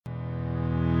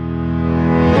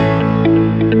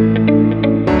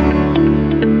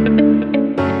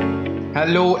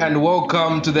Hello and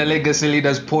welcome to the Legacy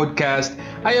Leaders Podcast.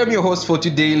 I am your host for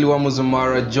today, Luamu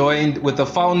Zumara, joined with the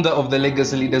founder of the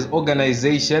Legacy Leaders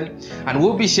organization, and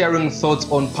we'll be sharing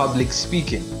thoughts on public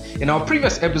speaking. In our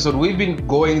previous episode, we've been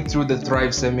going through the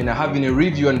Thrive Seminar, having a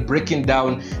review and breaking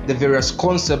down the various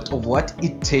concepts of what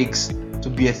it takes to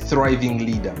be a thriving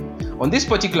leader. On this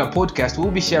particular podcast,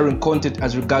 we'll be sharing content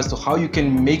as regards to how you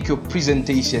can make your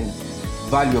presentation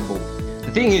valuable.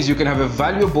 The thing is, you can have a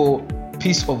valuable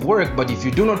piece of work, but if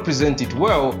you do not present it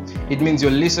well, it means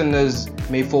your listeners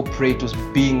may fall prey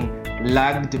to being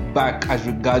lagged back as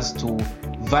regards to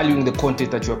valuing the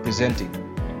content that you are presenting.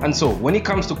 And so when it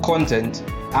comes to content,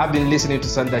 I've been listening to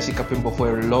Sandashi Kapimbo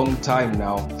for a long time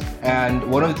now, and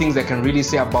one of the things I can really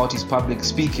say about his public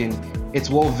speaking,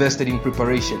 it's well vested in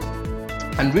preparation.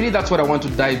 And really that's what I want to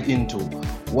dive into,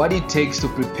 what it takes to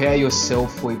prepare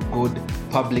yourself for a good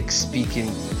public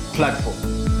speaking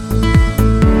platform.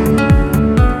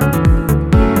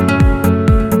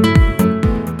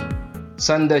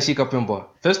 Sandashi Kapimbo,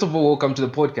 first of all, welcome to the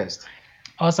podcast.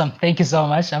 Awesome. Thank you so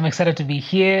much. I'm excited to be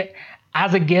here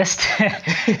as a guest.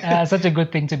 Such a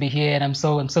good thing to be here. And I'm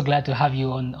so glad to have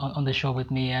you on the show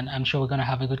with me. And I'm sure we're going to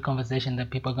have a good conversation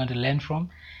that people are going to learn from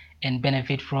and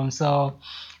benefit from. So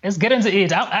let's get into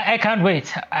it. I can't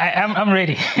wait. I'm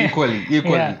ready. Equally.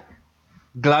 Yeah.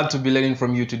 Glad to be learning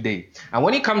from you today. And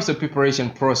when it comes to preparation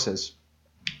process,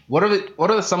 what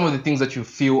are some of the things that you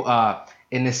feel are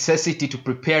a necessity to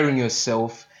preparing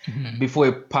yourself before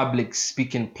a public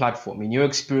speaking platform? In your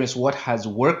experience, what has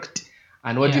worked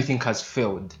and what do you think has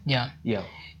failed? Yeah.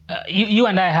 You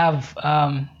and I have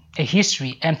a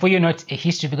history, and for you not a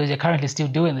history because you're currently still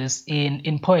doing this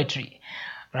in poetry,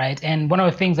 right? And one of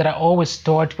the things that I always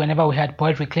taught whenever we had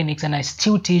poetry clinics, and I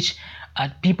still teach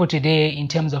people today in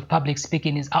terms of public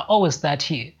speaking, is I always start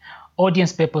here: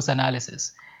 audience purpose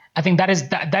analysis. I think that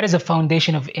is a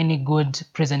foundation of any good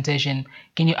presentation.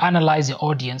 Can you analyze your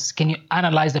audience? Can you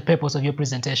analyze the purpose of your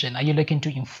presentation? Are you looking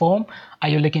to inform? Are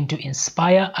you looking to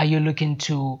inspire? Are you looking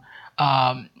to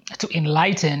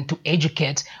enlighten, to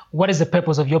educate? What is the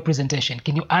purpose of your presentation?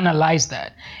 Can you analyze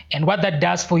that? And what that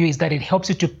does for you is that it helps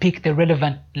you to pick the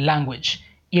relevant language,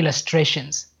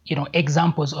 illustrations,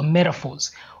 examples or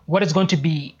metaphors. What is going to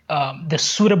be the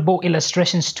suitable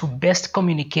illustrations to best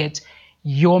communicate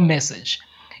your message?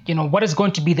 What is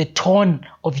going to be the tone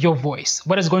of your voice?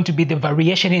 What is going to be the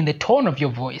variation in the tone of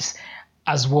your voice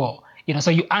as well?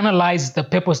 So you analyze the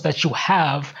purpose that you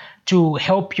have to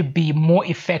help you be more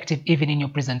effective even in your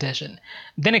presentation.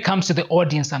 Then it comes to the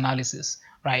audience analysis,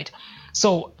 right?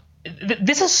 So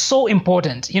this is so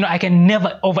important. I can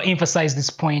never overemphasize this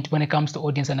point when it comes to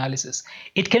audience analysis.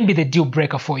 It can be the deal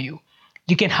breaker for you.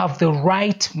 You can have the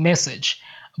right message,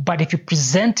 but if you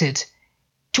present it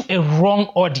to a wrong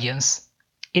audience,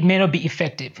 it may not be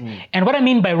effective. And what I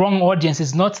mean by wrong audience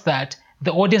is not that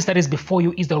the audience that is before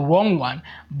you is the wrong one,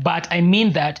 but I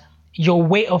mean that your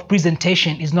way of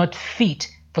presentation is not fit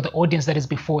for the audience that is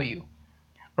before you,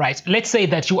 right? Let's say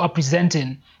that you are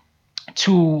presenting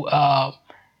to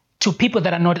people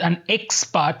that are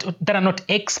not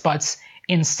experts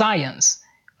in science,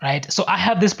 right? So I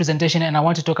have this presentation and I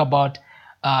want to talk about,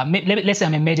 let's say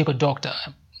I'm a medical doctor,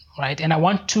 right? And I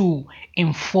want to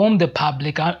inform the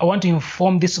public. I want to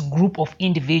inform this group of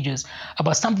individuals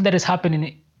about something that is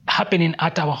happening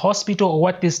at our hospital, or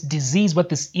what this disease, what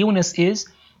this illness is.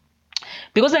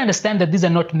 Because I understand that these are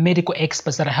not medical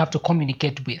experts that I have to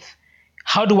communicate with.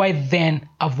 How do I then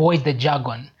avoid the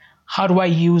jargon? How do I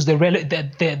use the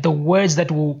words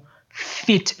that will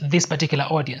fit this particular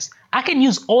audience? I can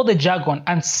use all the jargon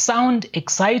and sound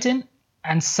exciting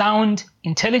and sound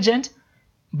intelligent,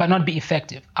 but not be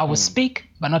effective. I will speak,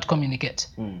 but not communicate,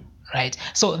 right?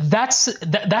 So that's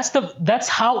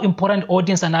how important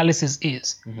audience analysis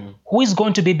is. Who is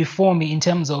going to be before me in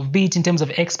terms of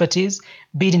expertise,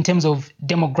 be it in terms of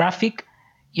demographic,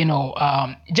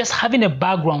 just having a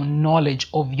background knowledge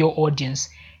of your audience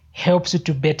helps you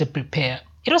to better prepare.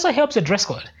 It also helps your dress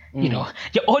code. Your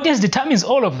audience determines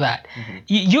all of that.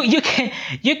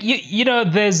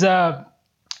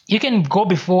 You can go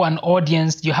before an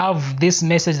audience, you have this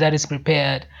message that is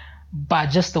prepared, but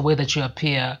just the way that you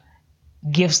appear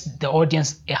gives the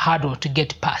audience a hurdle to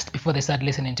get past before they start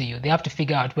listening to you. They have to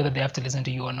figure out whether they have to listen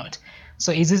to you or not.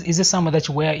 So is this somewhere that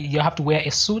you have to wear a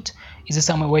suit? Is it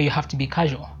somewhere where you have to be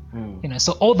casual?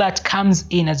 So all that comes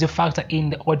in as you factor in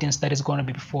the audience that is going to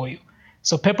be before you.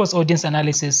 So purpose audience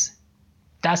analysis,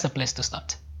 that's a place to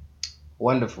start.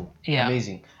 Wonderful. Yeah.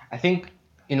 Amazing. I think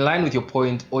in line with your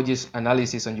point, audience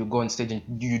analysis, and you go on stage and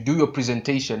you do your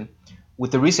presentation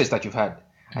with the research that you've had.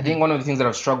 I think one of the things that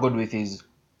I've struggled with is,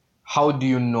 how do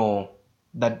you know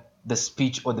that the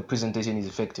speech or the presentation is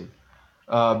effective?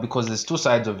 because there's two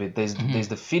sides of it. There's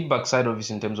the feedback side of it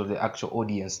in terms of the actual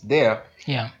audience there,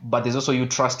 but there's also you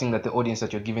trusting that the audience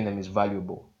that you're giving them is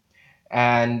valuable.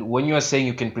 And when you are saying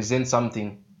you can present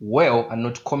something well and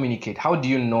not communicate, how do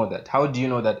you know that? How do you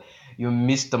know that you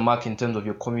missed the mark in terms of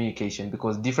your communication?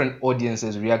 Because different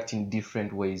audiences react in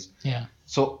different ways.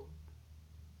 So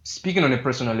speaking on a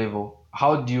personal level,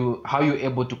 how are you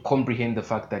able to comprehend the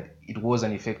fact that it was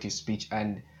an effective speech,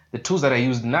 and the tools that I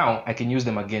use now, I can use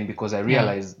them again because I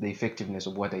realize the effectiveness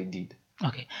of what I did?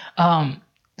 Okay.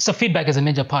 So feedback is a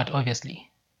major part, obviously.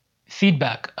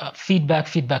 Feedback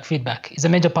is a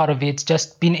major part of it.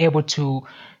 Just being able to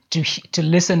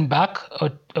listen back or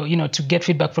to get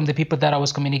feedback from the people that I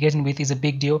was communicating with is a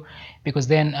big deal, because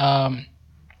then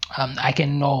I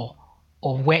can know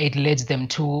of where it leads them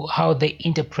to, how they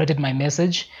interpreted my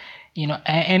message,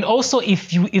 and also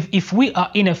if we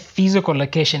are in a physical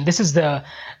location, this is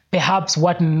perhaps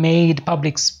what made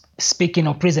public speaking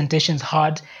or presentations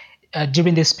hard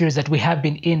during this period that we have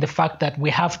been in, the fact that I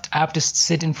have to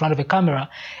sit in front of a camera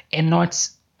and not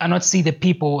see the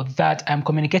people that I'm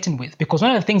communicating with. Because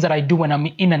one of the things that I do when I'm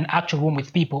in an actual room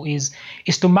with people is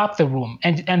to map the room.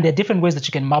 And there are different ways that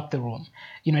you can map the room.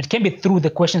 It can be through the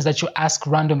questions that you ask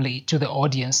randomly to the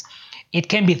audience. It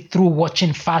can be through watching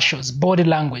facials, body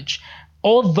language.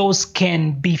 All those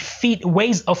can be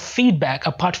ways of feedback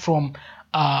apart from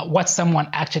what someone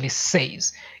actually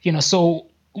says. So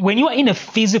when you are in a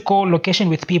physical location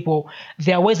with people,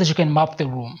 there are ways that you can map the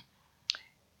room.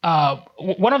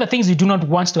 One of the things you do not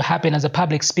want to happen as a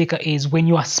public speaker is when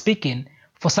you are speaking,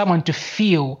 for someone to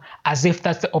feel as if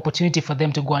that's the opportunity for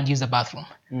them to go and use the bathroom.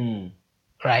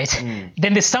 Right?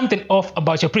 Then there's something off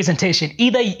about your presentation.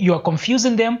 Either you are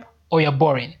confusing them or you're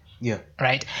boring.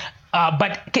 Right?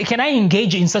 But can I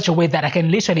engage you in such a way that I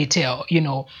can literally tell,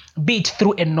 be it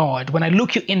through a nod, when I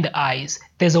look you in the eyes,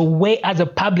 there's a way as a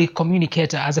public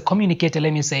communicator,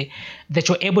 let me say, that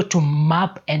you're able to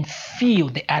map and feel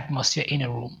the atmosphere in a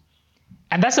room.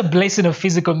 And that's a blessing of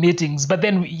physical meetings. But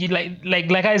then,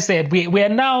 like I said, we are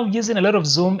now using a lot of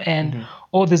Zoom and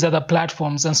all these other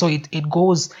platforms. And so it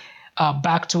goes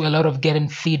back to a lot of getting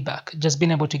feedback, just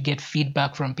being able to get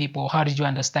feedback from people. How did you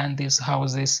understand this? How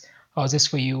was this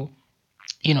for you?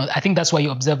 I think that's why you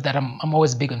observe that I'm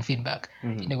always big on feedback.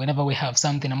 Whenever we have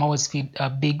something, I'm always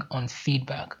big on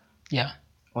feedback. Yeah.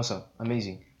 Awesome.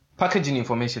 Amazing. Packaging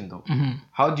information though.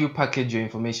 How do you package your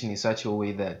information in such a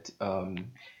way that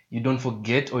you don't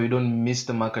forget or you don't miss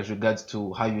the mark as regards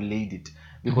to how you laid it?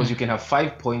 Because you can have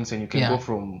 5 points and you can go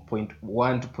from point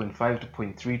 1 to point 5 to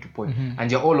point 3 to point,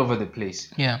 and you're all over the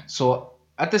place. So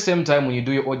at the same time, when you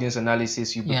do your audience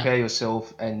analysis, you prepare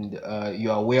yourself and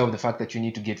you are aware of the fact that you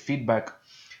need to get feedback.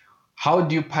 How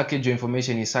do you package your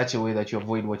information in such a way that you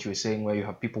avoid what you were saying, where you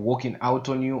have people walking out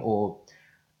on you, or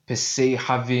per se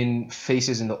having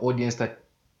faces in the audience that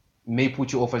may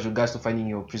put you off as regards to finding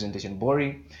your presentation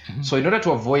boring? So in order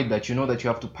to avoid that, you know that you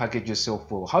have to package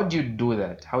yourself well. How do you do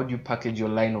that? How do you package your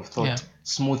line of thought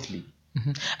smoothly?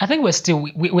 I think we're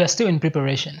still in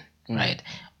preparation, right?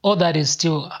 All that is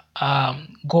still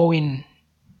going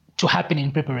to happen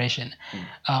in preparation.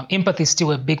 Empathy is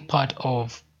still a big part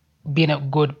of being a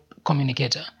good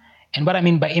communicator. And what I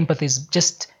mean by empathy is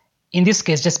just, in this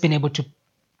case, just being able to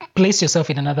place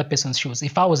yourself in another person's shoes.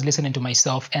 If I was listening to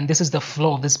myself and this is the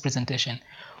flow of this presentation,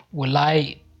 will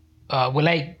I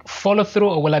follow through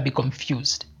or will I be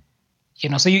confused?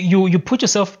 So you put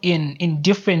yourself in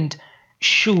different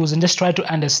shoes and just try to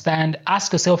understand,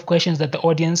 ask yourself questions that the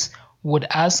audience would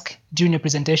ask during your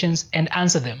presentations and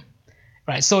answer them.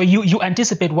 Right? So you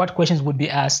anticipate what questions would be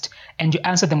asked and you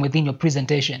answer them within your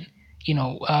presentation,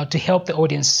 to help the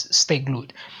audience stay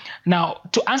glued. Now,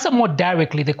 to answer more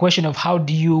directly the question of how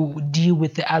do you deal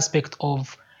with the aspect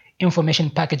of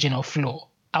information packaging or flow,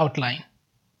 outline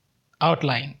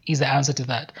is the answer to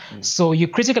that. So you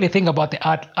critically think about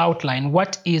the outline.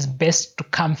 What is best to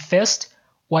come first?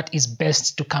 What is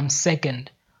best to come second?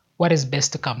 What is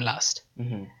best to come last?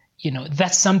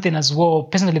 That's something as well,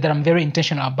 personally, that I'm very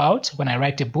intentional about when I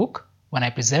write a book, when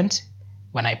I present,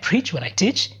 when I preach, when I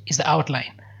teach, is the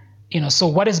outline. So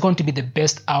what is going to be the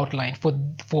best outline for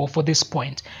this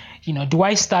point? Do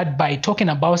I start by talking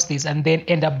about this and then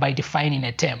end up by defining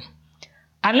a term?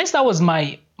 Unless that was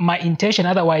my intention,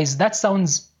 otherwise that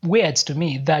sounds weird to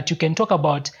me, that you can talk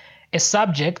about a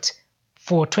subject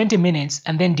for 20 minutes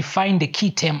and then define the key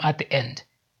term at the end.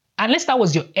 Unless that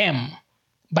was your aim,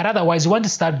 but otherwise you want to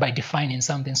start by defining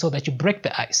something so that you break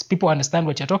the ice, people understand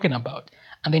what you're talking about,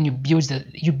 and then you build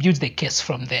the case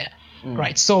from there,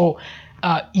 right? So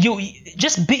you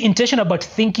just be intentional about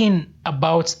thinking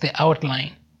about the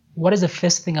outline. What is the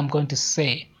first thing I'm going to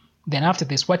say? Then after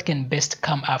this, what can best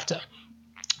come after?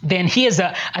 then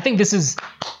I think this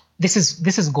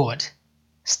is God.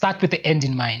 Start with the end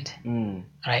in mind,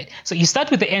 right? So you start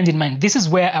with the end in mind. This is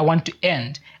where I want to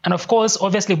end. And of course,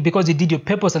 obviously, because you did your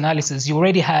purpose analysis, you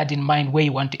already had in mind where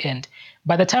you want to end.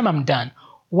 By the time I'm done,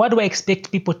 what do I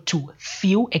expect people to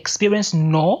feel, experience,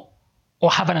 know, or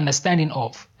have an understanding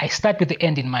of? I start with the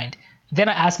end in mind. Then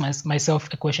I ask myself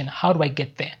a question: how do I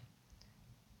get there?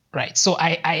 Right. So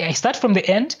I start from the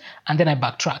end and then I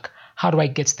backtrack. How do I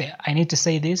get there? I need to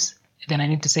say this, then I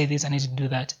need to say this, I need to do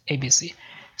that, ABC.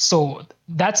 So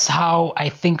that's how I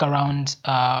think around,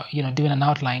 doing an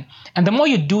outline. And the more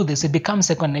you do this, it becomes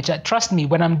second nature. Trust me,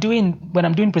 when I'm doing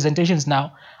presentations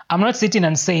now, I'm not sitting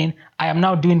and saying I am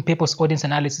now doing purpose audience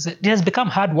analysis. It has become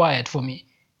hardwired for me.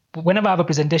 Whenever I have a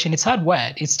presentation, it's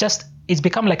hardwired. It's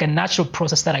become like a natural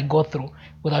process that I go through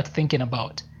without thinking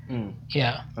about.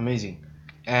 Yeah. Amazing.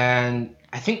 And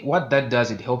I think what that does,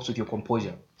 it helps with your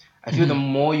composure. I feel the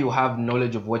more you have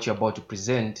knowledge of what you're about to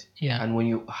present, and when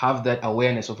you have that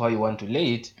awareness of how you want to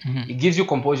lay it, it gives you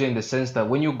composure in the sense that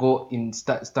when you go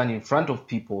stand in front of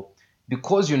people,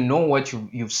 because you know what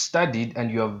you've studied and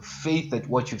you have faith that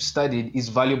what you've studied is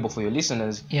valuable for your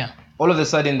listeners, all of a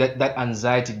sudden that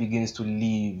anxiety begins to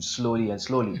leave slowly and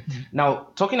slowly. Now,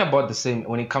 talking about the same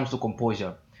when it comes to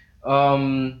composure, there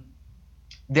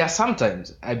are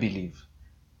sometimes, I believe,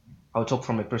 I'll talk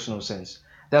from a personal sense,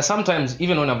 there are sometimes,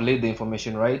 even when I've laid the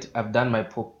information right, I've done my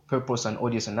purpose and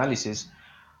audience analysis,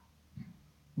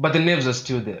 but the nerves are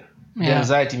still there. The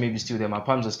anxiety may be still there. My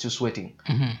palms are still sweating.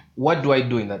 What do I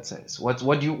do in that sense?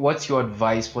 What's your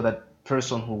advice for that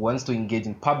person who wants to engage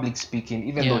in public speaking,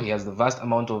 even though he has the vast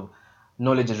amount of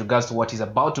knowledge as regards to what he's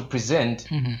about to present,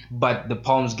 but the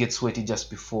palms get sweaty just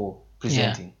before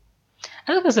presenting?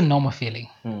 I think that's a normal feeling,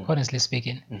 honestly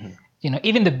speaking.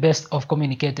 Even the best of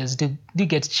communicators do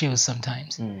get chills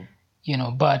sometimes,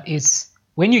 but it's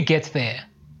when you get there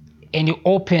and you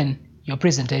open your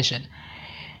presentation,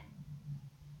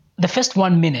 the first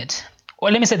 1 minute,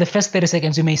 or let me say the first 30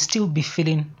 seconds, you may still be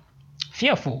feeling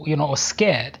fearful, or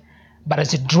scared. But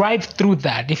as you drive through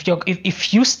that,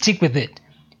 if you stick with it,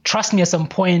 trust me, at some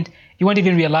point, you won't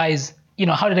even realize,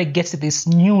 how did I get to this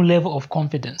new level of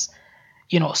confidence?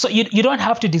 So you don't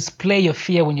have to display your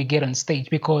fear when you get on stage,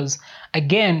 because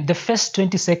again, the first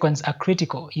 20 seconds are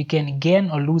critical. You can gain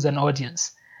or lose an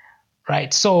audience,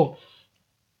 right? So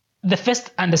the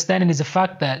first understanding is the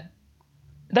fact that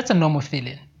that's a normal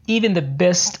feeling. Even the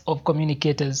best of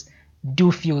communicators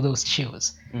do feel those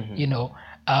chills,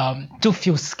 do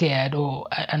feel scared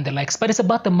and the likes, but it's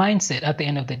about the mindset at the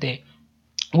end of the day.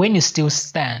 When you still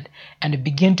stand and you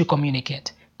begin to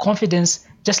communicate, confidence,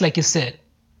 just like you said,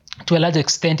 to a large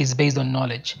extent is based on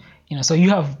knowledge. So you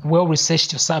have well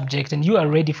researched your subject and you are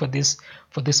ready for this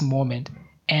moment.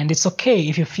 And it's okay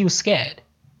if you feel scared.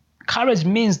 Courage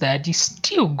means that you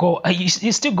still go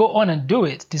on and do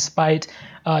it despite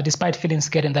feeling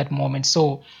scared in that moment.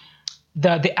 So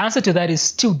the answer to that is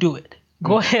still do it.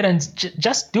 Go ahead and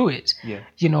just do it.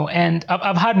 And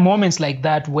I've had moments like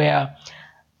that where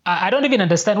I don't even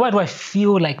understand, why do I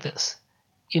feel like this?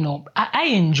 I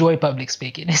enjoy public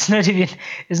speaking. It's not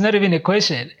even a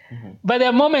question. But there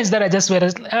are moments that I just where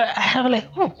I'm like,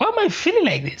 oh, why am I feeling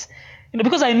like this?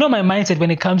 Because I know my mindset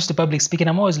when it comes to public speaking.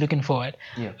 I'm always looking forward.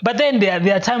 But then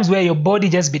there are times where your body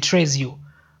just betrays you.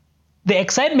 The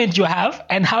excitement you have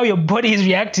and how your body is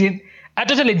reacting are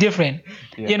totally different.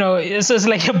 So it's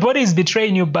like your body is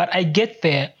betraying you. But I get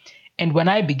there, and when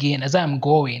I begin, as I'm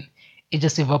going, it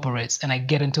just evaporates, and I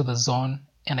get into the zone,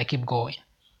 and I keep going.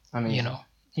 Amazing.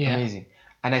 Amazing.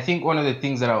 And I think one of the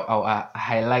things that I'll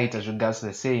highlight as regards to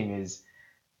the same is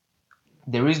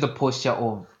there is the posture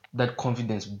of that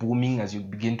confidence booming as you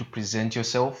begin to present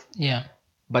yourself.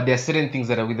 But there are certain things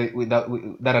that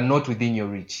are not within your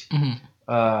reach. There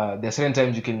are certain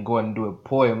times you can go and do a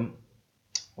poem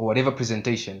or whatever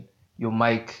presentation, your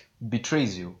mic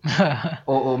betrays you.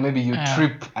 or maybe you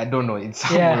trip, I don't know, in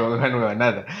some way or one way or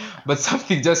another. But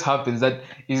something just happens that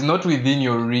is not within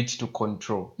your reach to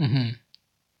control.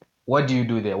 What do you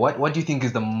do there? What do you think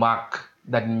is the mark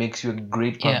that makes you a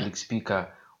great public speaker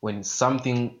when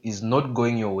something is not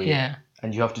going your way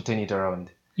and you have to turn it around?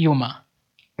 Humor.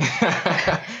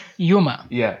 That's your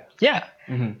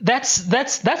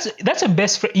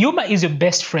best friend. Humor is your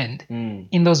best friend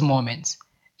in those moments.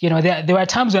 There were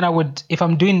times when I would, if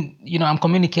I'm doing, I'm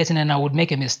communicating and I would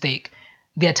make a mistake.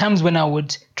 There are times when I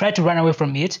would try to run away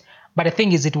from it, but the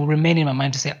thing is, it will remain in my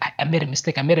mind to say, I made a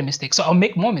mistake. So I'll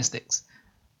make more mistakes.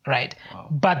 Right. Wow.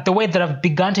 But the way that I've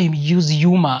begun to use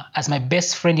humor as my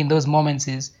best friend in those moments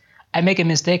is, I make a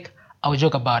mistake, I'll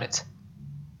joke about it.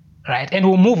 Right. And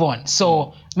we'll move on.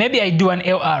 So maybe I do an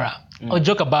LR, I'll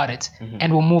joke about it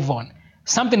and we'll move on.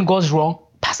 something goes wrong,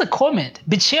 pass a comment,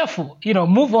 be cheerful,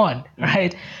 move on,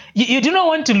 right? You do not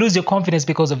want to lose your confidence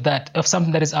because of that, of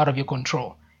something that is out of your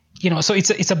control. So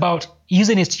it's about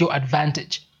using it to your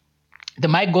advantage. The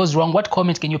mic goes wrong, what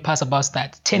comment can you pass about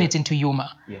that? Turn it into humor.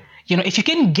 Yeah. If you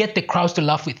can get the crowds to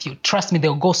laugh with you, trust me,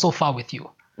 they'll go so far with you.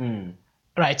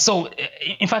 Right. So,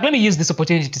 in fact, let me use this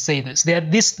opportunity to say this.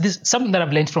 This something that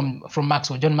I've learned from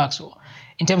Maxwell, John Maxwell,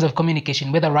 in terms of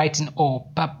communication, whether writing or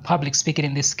public speaking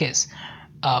in this case.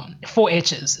 4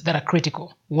 H's that are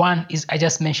critical. 1 is, I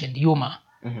just mentioned, humor.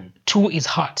 2 is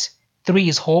heart. 3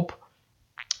 is hope.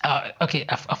 Okay,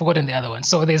 I've forgotten the other one.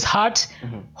 So there's heart,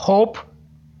 hope,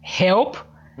 help,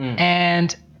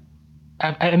 and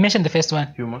I mentioned the first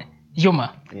one. Humor.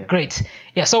 Yeah. Great.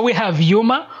 Yeah, so we have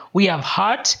humor, we have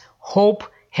heart, hope,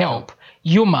 help.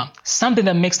 Humor, something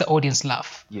that makes the audience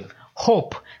laugh. Yeah.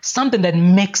 Hope, something that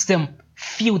makes them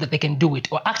feel that they can do it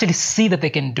or actually see that they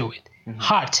can do it.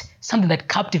 Heart, something that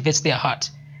captivates their heart.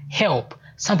 Help,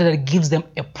 something that gives them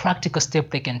a practical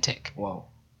step they can take. Wow.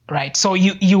 Right. So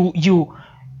you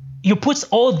put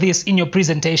all this in your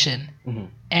presentation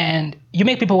and you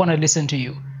make people want to listen to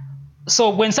you.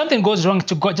 So when something goes wrong,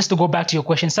 just to go back to your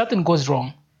question, something goes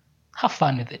wrong, have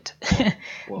fun with it.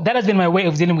 Wow. That has been my way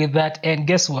of dealing with that, and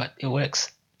guess what? It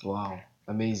works. Wow,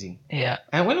 amazing. Yeah.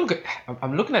 And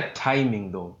I'm looking at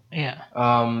timing though. Yeah.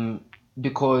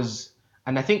 Because,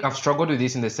 and I think I've struggled with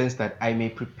this in the sense that I may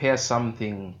prepare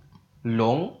something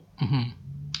long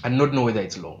and not know whether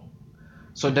it's long.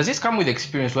 So does this come with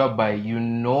experience whereby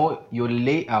your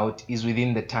layout is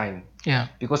within the time? Yeah.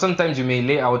 Because sometimes you may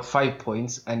lay out 5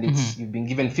 points and you've been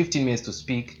given 15 minutes to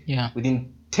speak. Yeah.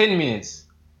 Within 10 minutes,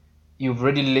 you've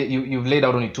already you've laid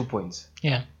out only 2 points.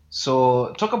 Yeah.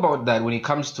 So talk about that when it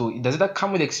comes to, does that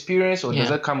come with experience or does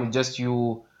that come with just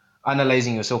you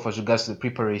analyzing yourself as regards to the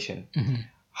preparation?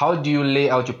 How do you lay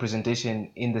out your presentation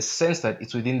in the sense that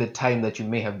it's within the time that you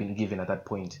may have been given at that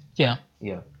point? Yeah.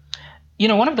 Yeah.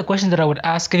 One of the questions that I would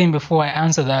ask even before I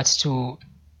answer that to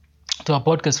our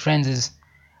podcast friends is,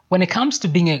 when it comes to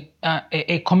being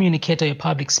a communicator, a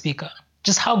public speaker,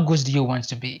 just how good do you want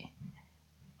to be?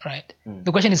 Right?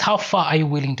 The question is, how far are you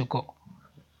willing to go?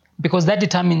 Because that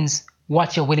determines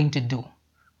what you're willing to do.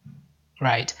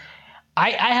 Right?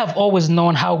 I have always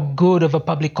known how good of a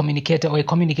public communicator or a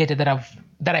communicator that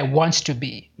I want to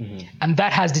be. And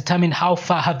that has determined how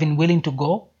far I've been willing to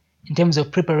go in terms of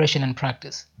preparation and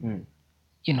practice. And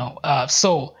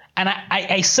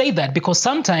I say that because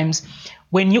sometimes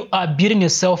when you are building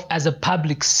yourself as a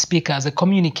public speaker, as a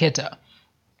communicator,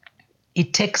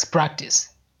 it takes practice.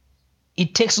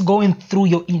 It takes going through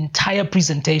your entire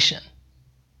presentation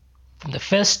from the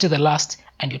first to the last,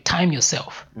 and you time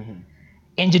yourself.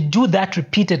 And you do that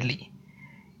repeatedly.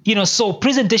 So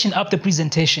presentation after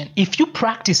presentation, if you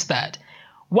practice that,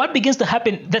 what begins to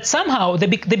happen, that somehow there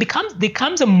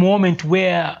becomes a moment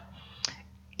where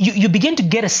you begin to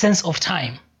get a sense of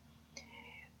time.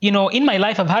 In my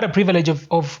life, I've had a privilege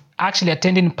of actually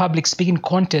attending public speaking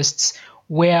contests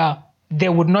where they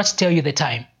would not tell you the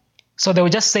time. So they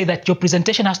would just say that your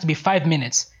presentation has to be 5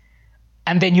 minutes.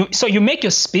 And then you make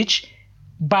your speech,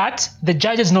 but the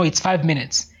judges know it's 5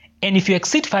 minutes. And if you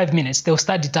exceed 5 minutes, they'll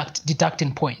start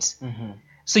deducting points.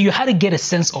 So you had to get a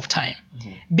sense of time.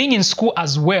 Being in school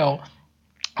as well,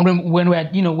 when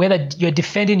we're, whether you're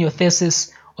defending your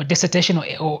thesis or dissertation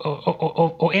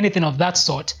or anything of that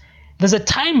sort, there's a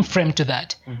time frame to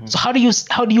that. So how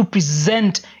do you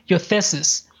present your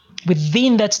thesis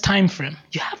within that time frame?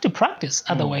 You have to practice.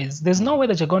 Otherwise, there's no way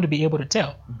that you're going to be able to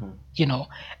tell.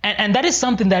 And that is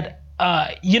something that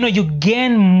you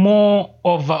gain more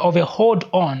of a hold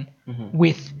on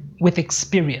with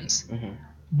experience.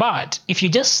 But if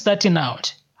you're just starting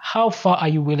out, how far are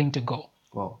you willing to go?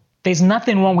 Wow. There's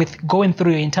nothing wrong with going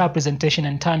through your entire presentation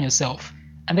and time yourself.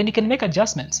 And then you can make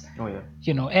adjustments. Oh,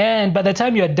 yeah. And by the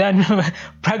time you're done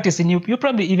practicing, you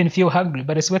probably even feel hungry,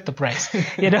 but it's worth the price.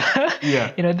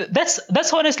 Yeah.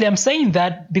 That's honestly, I'm saying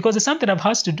that because it's something I've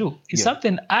had to do. It's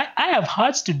something I have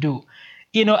had to do.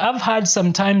 I've had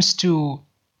sometimes to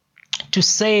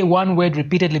say one word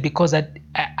repeatedly because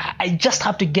I just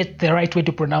have to get the right way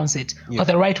to pronounce it or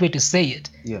the right way to say it.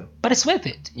 Yeah. But it's worth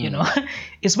it,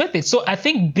 It's worth it. So I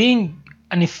think being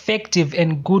an effective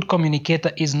and good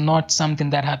communicator is not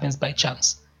something that happens by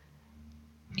chance.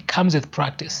 It comes with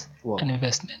practice and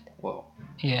investment. Wow.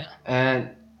 Yeah.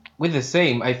 And with the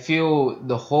same, I feel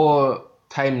the whole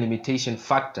time limitation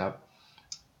factor,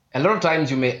 a lot of times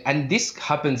you may, and this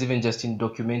happens even just in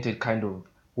documented kind of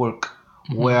work,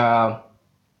 where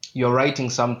you're writing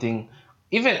something,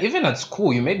 even at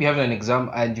school, you may be having an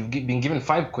exam and you've been given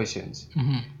 5 questions.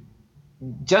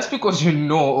 just because you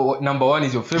know number one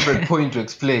is your favorite point to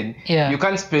explain, Yeah. you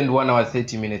can't spend 1 hour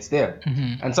 30 minutes there.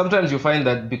 And sometimes you find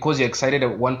that because you're excited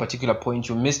at one particular point,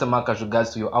 you miss the mark as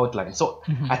regards to your outline. So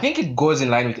I think it goes in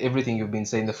line with everything you've been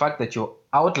saying. The fact that your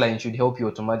outline should help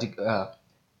you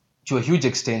to a huge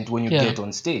extent when you Yeah. get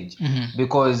on stage,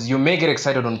 because you may get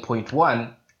excited on point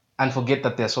one and forget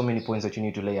that there are so many points that you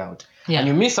need to lay out, Yeah. and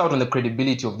you miss out on the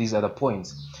credibility of these other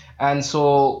points. And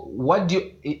so what do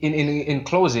you, in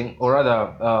closing, or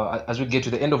rather as we get to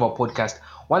the end of our podcast,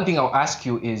 one thing I'll ask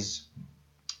you is,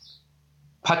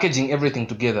 packaging everything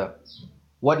together,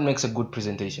 what makes a good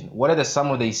presentation? What are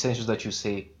some of the essentials that you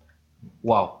say,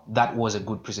 wow, that was a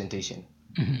good presentation?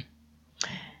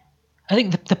 I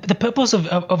think the purpose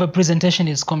of a presentation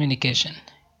is communication.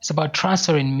 It's about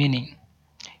transferring meaning.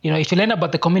 If you learn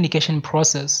about the communication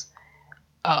process,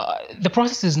 the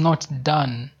process is not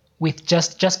done with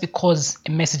just because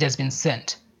a message has been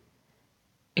sent.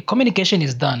 A communication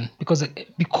is done because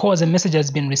a message has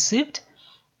been received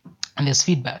and there's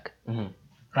feedback,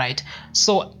 right?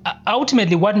 So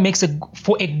ultimately, what makes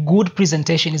for a good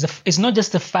presentation is not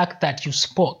just the fact that you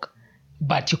spoke,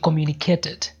 but you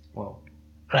communicated. Wow.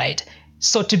 Right?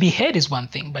 So to be heard is one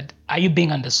thing, but are you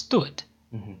being understood?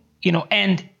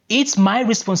 And it's my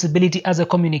responsibility as a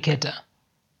communicator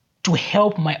to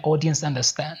help my audience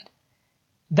understand.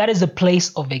 That is a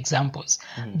place of examples.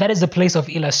 That is a place of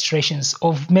illustrations,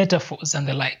 of metaphors and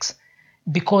the likes,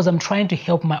 because I'm trying to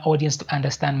help my audience to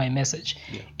understand my message.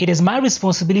 Yeah. It is my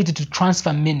responsibility to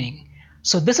transfer meaning.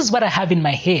 So this is what I have in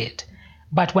my head,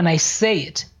 but when I say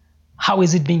it, how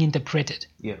is it being interpreted?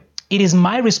 Yeah. It is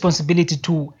my responsibility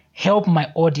to help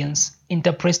my audience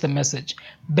interpret the message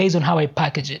based on how I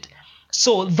package it.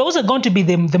 So those are going to be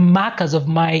the markers of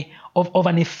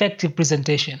an effective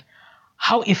presentation.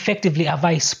 How effectively have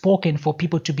I spoken for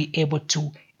people to be able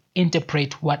to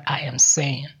interpret what I am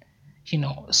saying?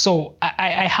 So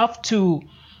I have to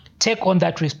take on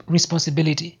that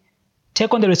responsibility.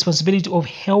 Take on the responsibility of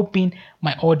helping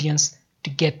my audience to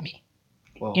get me.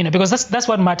 Wow. Because that's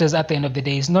what matters at the end of the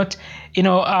day. It's not,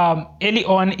 early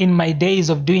on in my days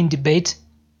of doing debate,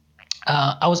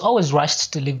 I was always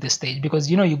rushed to leave the stage because,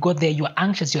 you go there, you're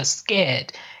anxious, you're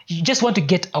scared. You just want to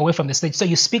get away from the stage. So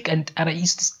you speak and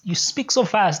you speak so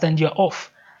fast and you're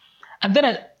off. And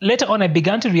then later on, I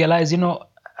began to realize,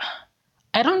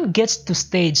 I don't get to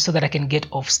stage so that I can get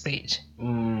off stage.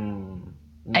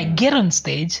 I get on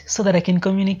stage so that I can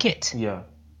communicate. Yeah.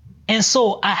 And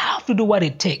so I have to do what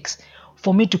it takes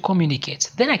for me to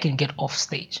communicate. Then I can get off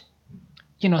stage.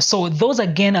 So those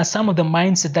again are some of the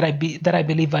mindset that I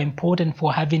believe are important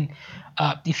for having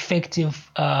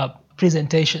effective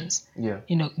presentations. Yeah.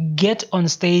 Get on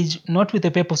stage not with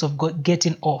the purpose of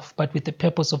getting off, but with the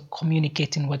purpose of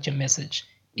communicating what your message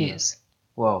is.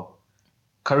 Wow.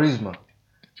 Charisma.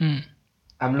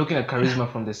 I'm looking at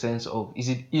charisma from the sense of, is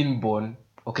it inborn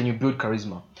or can you build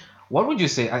charisma? What would you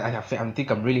say? I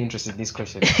think I'm really interested in this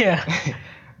question. Yeah.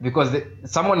 Because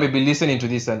someone may be listening to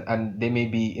this and they may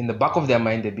be, in the back of their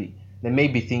mind, they may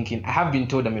be thinking, I have been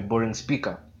told I'm a boring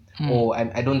speaker, or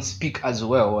I don't speak as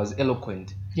well or as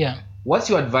eloquent. Yeah.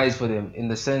 What's your advice for them in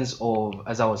the sense of,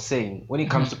 as I was saying, when it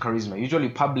comes to charisma? Usually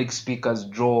public speakers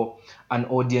draw an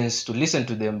audience to listen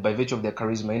to them by virtue of their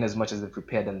charisma, in as much as they're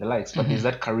prepared and the likes, but there's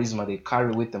that charisma they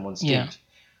carry with them on stage. Yeah.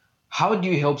 How do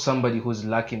you help somebody who's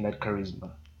lacking that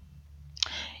charisma?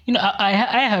 I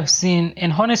have seen,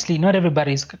 and honestly, not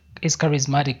everybody is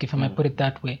charismatic, if I might put it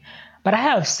that way. But I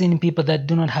have seen people that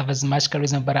do not have as much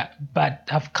charisma, but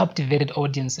have captivated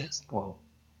audiences. Wow.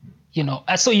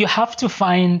 So you have to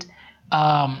find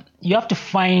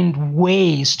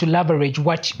ways to leverage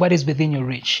what is within your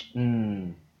reach.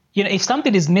 If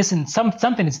something is missing,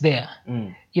 something is there.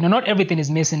 Not everything is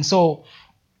missing. So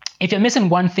if you're missing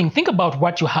one thing, think about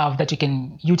what you have that you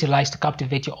can utilize to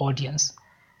captivate your audience.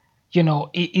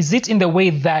 Is it in the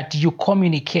way that you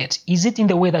communicate? Is it in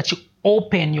the way that you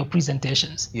open your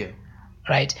presentations? Yeah.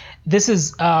 Right. This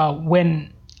is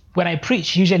when I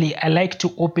preach, usually I like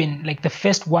to open like the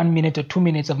first 1 minute or 2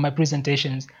 minutes of my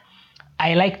presentations.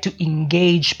 I like to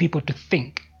engage people to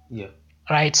think. Yeah.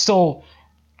 Right. So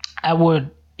I would,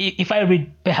 if I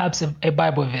read perhaps a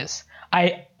Bible verse,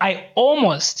 I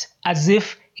almost as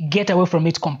if get away from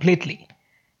it completely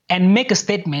and make a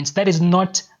statement that is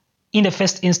not, in the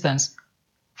first instance,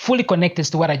 fully connected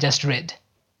to what I just read,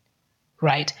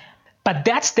 right? But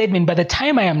that statement, by the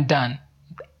time I am done,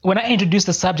 when I introduce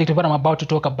the subject of what I'm about to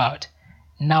talk about,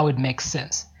 now it makes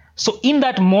sense. So in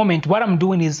that moment, what I'm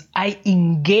doing is I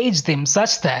engage them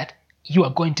such that you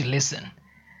are going to listen.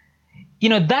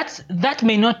 That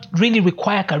may not really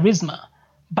require charisma,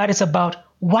 but it's about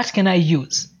what can I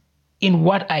use in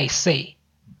what I say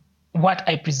what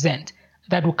I present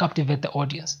that will captivate the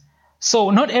audience. So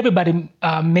not everybody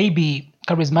may be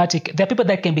charismatic. There are people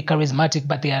that can be charismatic,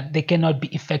 but they cannot be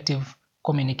effective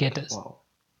communicators. Wow.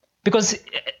 Because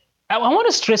I want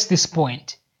to stress this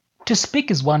point. To speak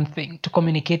is one thing, to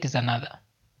communicate is another.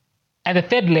 At the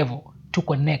third level, to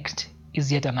connect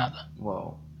is yet another.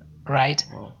 Wow. Right?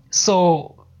 Wow.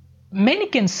 So many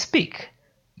can speak,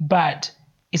 but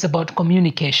it's about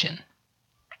communication.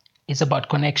 It's about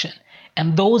connection.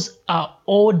 And those are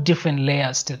all different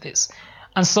layers to this.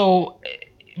 And so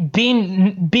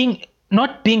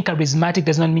not being charismatic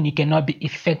does not mean you cannot be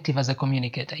effective as a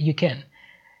communicator. You can,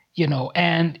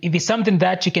 and if it's something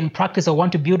that you can practice or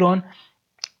want to build on,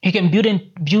 you can build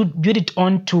it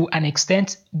on to an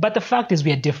extent. But the fact is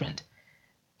we are different.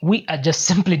 We are just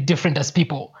simply different as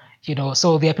people,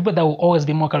 so there are people that will always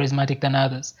be more charismatic than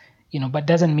others, but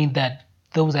doesn't mean that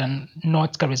those that are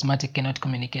not charismatic cannot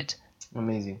communicate.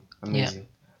 Amazing. Yeah.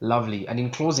 Lovely. And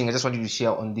in closing, I just wanted to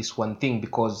share on this one thing,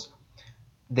 because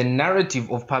the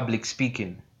narrative of public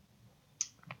speaking,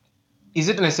 is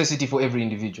it a necessity for every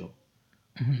individual?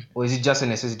 Mm-hmm. Or is it just a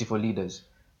necessity for leaders?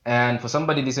 And for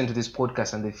somebody listening to this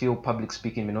podcast and they feel public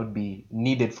speaking may not be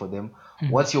needed for them, mm-hmm.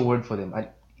 what's your word for them? And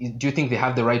do you think they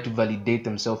have the right to validate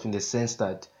themselves in the sense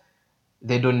that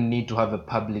they don't need to have a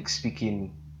public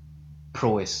speaking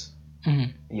prowess?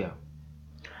 Mm-hmm. Yeah.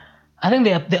 I think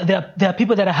there are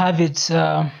people that have it,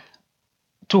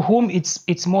 to whom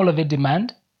it's more of a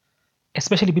demand,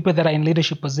 especially people that are in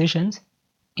leadership positions.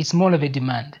 It's more of a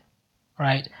demand,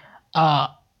 right?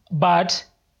 But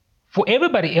for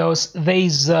everybody else,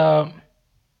 there's if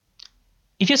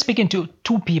you're speaking to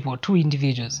two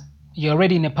individuals, you're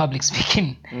already in a public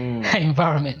speaking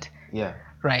environment. Yeah.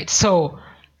 Right. So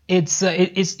it's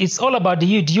all about do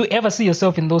you ever see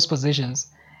yourself in those positions?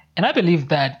 And I believe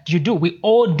that you do. We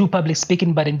all do public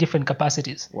speaking, but in different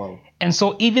capacities. Wow. And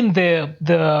so even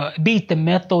the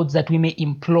methods that we may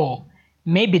employ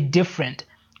may be different.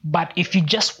 But if you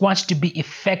just want to be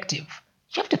effective,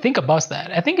 you have to think about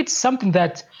that. I think it's something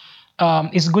that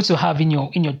is good to have in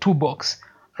your toolbox,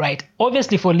 right?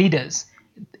 Obviously for leaders,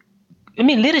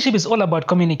 leadership is all about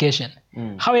communication.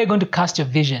 How are you going to cast your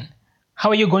vision? How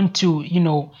are you going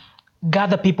to,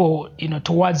 gather people,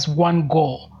 towards one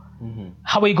goal? Mm-hmm.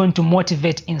 How are you going to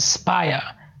motivate, inspire?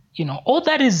 All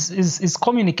that is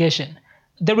communication.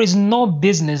 There is no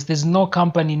business, there's no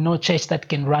company, no church that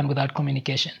can run without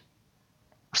communication.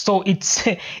 So it's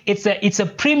a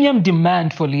premium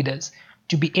demand for leaders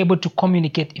to be able to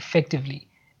communicate effectively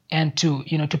and to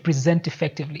present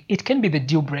effectively. It can be the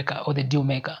deal breaker or the deal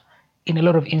maker in a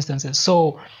lot of instances.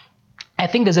 So I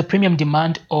think there's a premium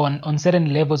demand on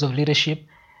certain levels of leadership.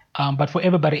 But for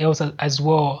everybody else as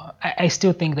well, I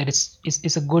still think that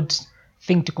it's a good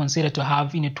thing to consider to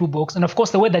have in a toolbox. And of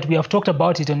course, the way that we have talked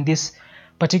about it on this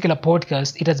particular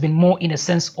podcast, it has been more in a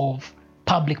sense of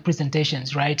public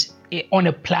presentations, right? On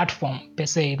a platform per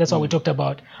se. That's why we talked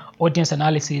about audience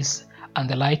analysis and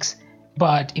the likes.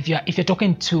 But if you're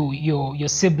talking to your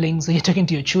siblings or you're talking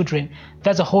to your children,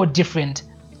 that's a whole different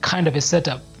kind of a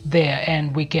setup there,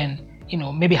 and we can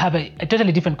maybe have a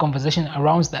totally different conversation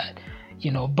around that.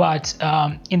 But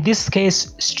in this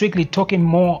case, strictly talking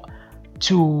more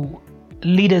to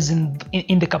leaders in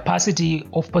the capacity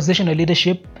of positional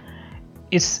leadership,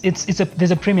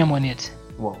 there's a premium on it.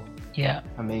 Wow. Yeah.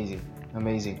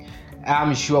 Amazing.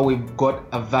 I'm sure we've got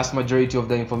a vast majority of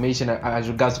the information as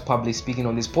regards to public speaking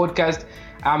on this podcast.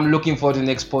 I'm looking forward to the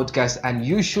next podcast, and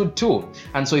you should too.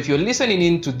 And so if you're listening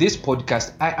in to this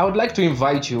podcast, I would like to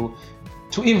invite you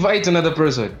to invite another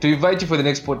person, to invite you for the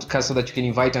next podcast so that you can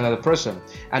invite another person,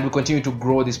 and we continue to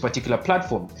grow this particular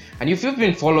platform. And if you've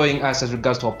been following us as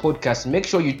regards to our podcast, make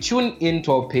sure you tune in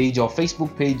to our page, our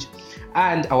Facebook page,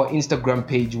 and our Instagram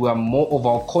page, where more of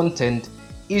our content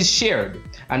is shared.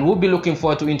 And we'll be looking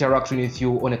forward to interacting with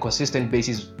you on a consistent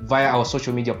basis via our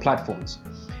social media platforms.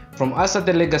 From us at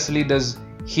the Legacy Leaders,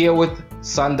 here with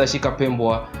Sanda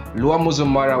Shikapembwa, Luamu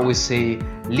Zumara, we say,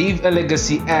 leave a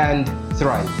legacy and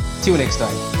thrive. Till next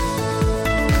time.